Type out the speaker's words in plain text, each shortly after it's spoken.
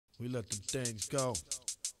We let the things go.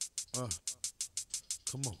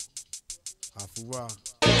 Come on. Afu-Ra.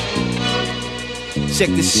 Check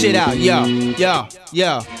this shit out, yo. Yeah.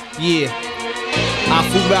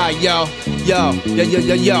 Afu-Ra, yo. Yeah.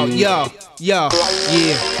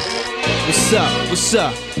 What's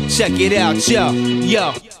up? Check it out, yo.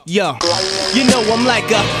 You know I'm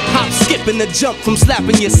like a hop, skip, and a jump from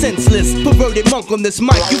slapping you senseless. Perverted monk on this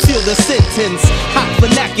mic, you feel the sentence. Hot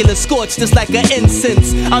vernacular, scorched just like an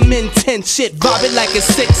incense. I'm intense shit, vibing like a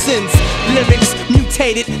sixth sense. Lyrics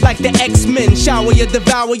mutated like the X-Men. Shower you,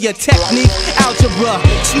 devour your technique. Algebra,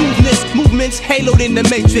 smoothness, movements, haloed in the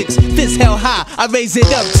matrix. Fist held high, I raise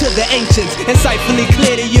it up to the ancients. Insightfully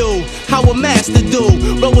clear to you how a master do.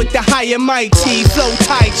 Roll with the high and mighty, flow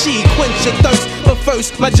tai chi, quench your thirst. But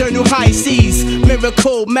first, my journal high seas.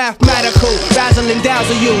 Miracle, mathematical, razzle and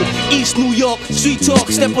dazzle you. East New York, street talk,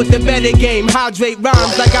 step with the better game. Hydrate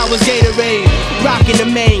rhymes like I was Gatorade. Rocking the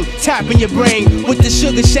main, tapping your brain with the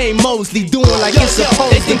Sugar Shane Mosley, doing like it's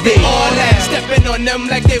supposed to be. All that, stepping on them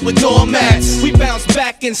like they were doormats. We bounce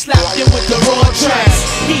back and slap you with the raw tracks.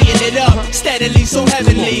 Heating it up, steadily so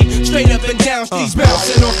heavenly. Straight up and down streets,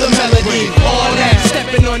 bouncing off the melody. All that,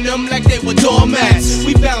 stepping on them like they were doormats.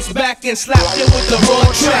 We bounce back and slap you with the raw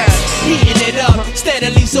tracks. Heating it up,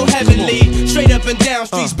 steadily so heavenly. Straight up and down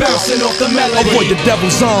streets, bouncing off the melody. Avoid the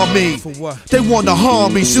devil's army. They wanna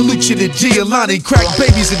harm me. Salute you to Giuliani. Crack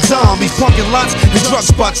babies and zombies. Parking lots and drug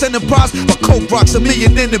spots. Enterprise by coke rocks. A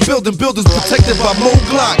million in the building. Buildings protected by Mo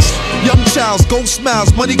Glocks. Young childs, gold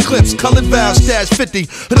smiles, money clips, colored vows, stash 50.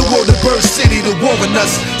 In the world of Bird City, the war in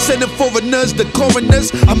us. Sending foreigners, the coroners.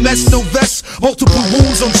 A mess, no vest. Multiple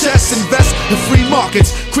wounds on chests and vests. And free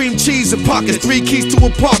markets. Cream cheese in pockets. 3 keys to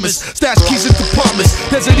apartments. Stash keys in compartments.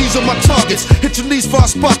 Desert ease on my targets. Hit your knees for our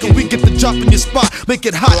spot. And we get the drop in your spot. Make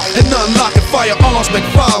it hot and unlock it. Firearms make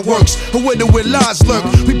fireworks. A window where lies lurk.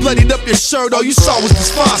 We bloodied up your shirt. All you saw was this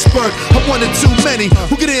Fosberg. I'm one of too many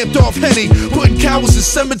who get amped off Henny. Putting cowards in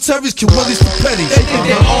cemeteries. Kill willies for pennies. They think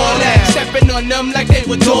they all that. Stepping on them like they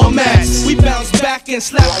were doormats. We bounce back and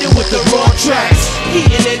slap you with the raw tracks.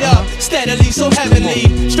 Heating it up, steadily so heavenly.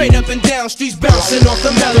 Straight up and down streets, bouncing off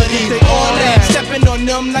the melody. They all that. Stepping on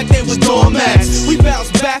them like they were doormats. We bounce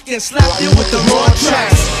back and slap you with the raw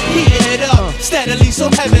tracks. Heating it up, steadily so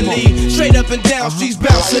heavenly. Straight up and down streets,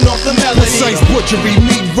 bouncing off the melody. Precise butchery,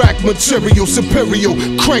 meat rack material, superior.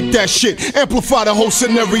 Crank that shit, amplify the whole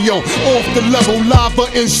scenario. Off the level, lava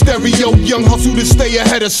in stereo. Young hustle to stay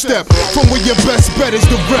ahead of step. From where your best bet is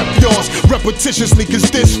to rep yours. Repetitiously, cause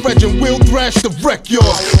this legend will thrash the wreck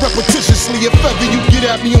yours. Repetitiously, if ever you get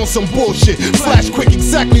at me on some bullshit. Flash quick,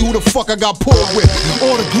 exactly who the fuck I got pulled with.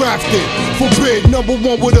 Autographed it, forbid,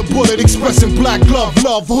 #1 with a bullet. Expressing black love,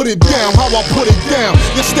 hooded down, how I put it down.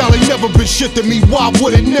 Your style ain't never been shit to me, why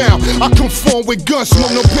would it now? I conform with gun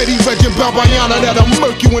smoke, no petty legend, Barbayana that'll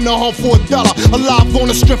murk you in the hunt for $1. Alive on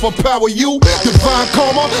the strength of power, you divine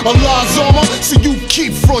karma, Allah's armor, so you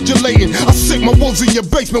keep fraudulating. I sink my wolves in your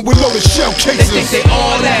basement with loaded shell cases. They think they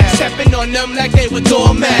all that, stepping on them like they were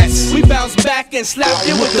doormats. We bounce back and slap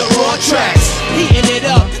you with the raw tracks. Heating it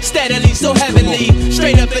up, steadily so heavenly.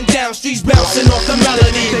 Straight up and down streets, bouncing off the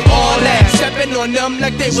melody. They all that, stepping on them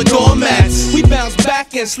like they were doormats. We bounce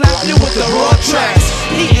back and slap you with the raw tracks.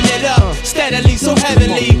 Heating it up, steadily so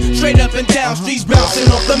heavenly. Straight up and down streets, bouncing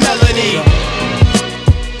off the melody.